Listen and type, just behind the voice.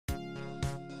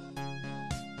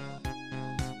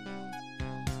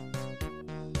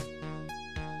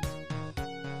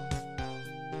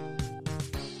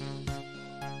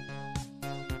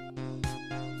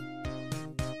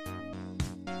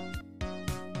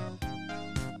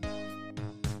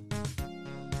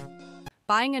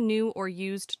Buying a new or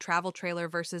used travel trailer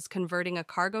versus converting a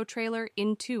cargo trailer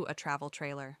into a travel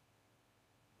trailer.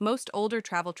 Most older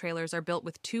travel trailers are built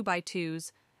with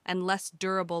 2x2s and less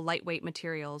durable lightweight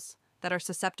materials that are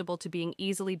susceptible to being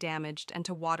easily damaged and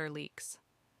to water leaks.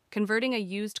 Converting a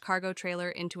used cargo trailer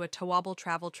into a towable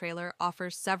travel trailer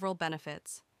offers several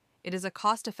benefits. It is a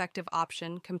cost-effective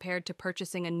option compared to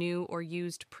purchasing a new or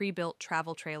used pre-built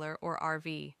travel trailer or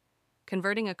RV.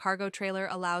 Converting a cargo trailer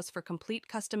allows for complete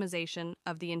customization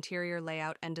of the interior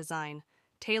layout and design,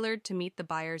 tailored to meet the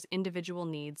buyer's individual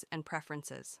needs and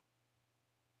preferences.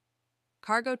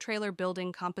 Cargo trailer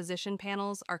building composition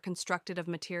panels are constructed of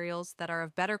materials that are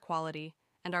of better quality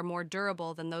and are more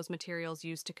durable than those materials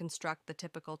used to construct the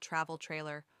typical travel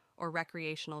trailer or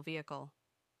recreational vehicle.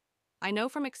 I know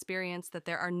from experience that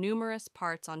there are numerous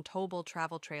parts on towable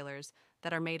travel trailers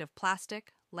that are made of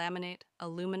plastic, laminate,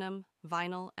 aluminum,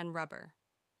 vinyl, and rubber.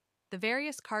 The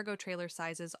various cargo trailer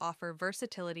sizes offer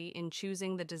versatility in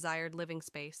choosing the desired living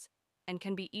space and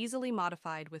can be easily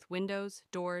modified with windows,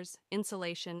 doors,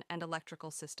 insulation, and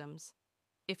electrical systems.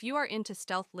 If you are into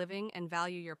stealth living and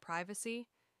value your privacy,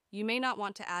 you may not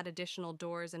want to add additional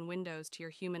doors and windows to your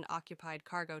human-occupied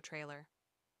cargo trailer.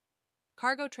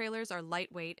 Cargo trailers are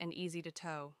lightweight and easy to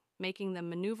tow, making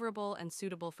them maneuverable and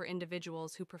suitable for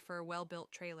individuals who prefer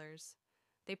well-built trailers.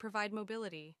 They provide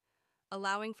mobility,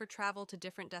 allowing for travel to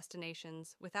different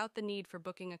destinations without the need for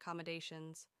booking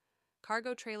accommodations.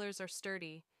 Cargo trailers are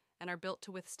sturdy and are built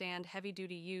to withstand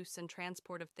heavy-duty use and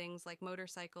transport of things like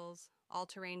motorcycles,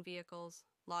 all-terrain vehicles,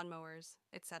 lawnmowers,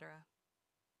 etc.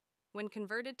 When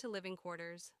converted to living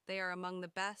quarters, they are among the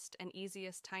best and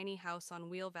easiest tiny house on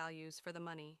wheel values for the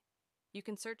money. You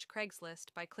can search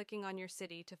Craigslist by clicking on your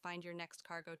city to find your next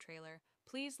cargo trailer.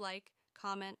 Please like,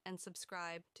 comment, and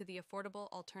subscribe to the Affordable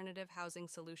Alternative Housing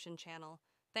Solution channel.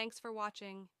 Thanks for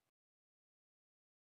watching.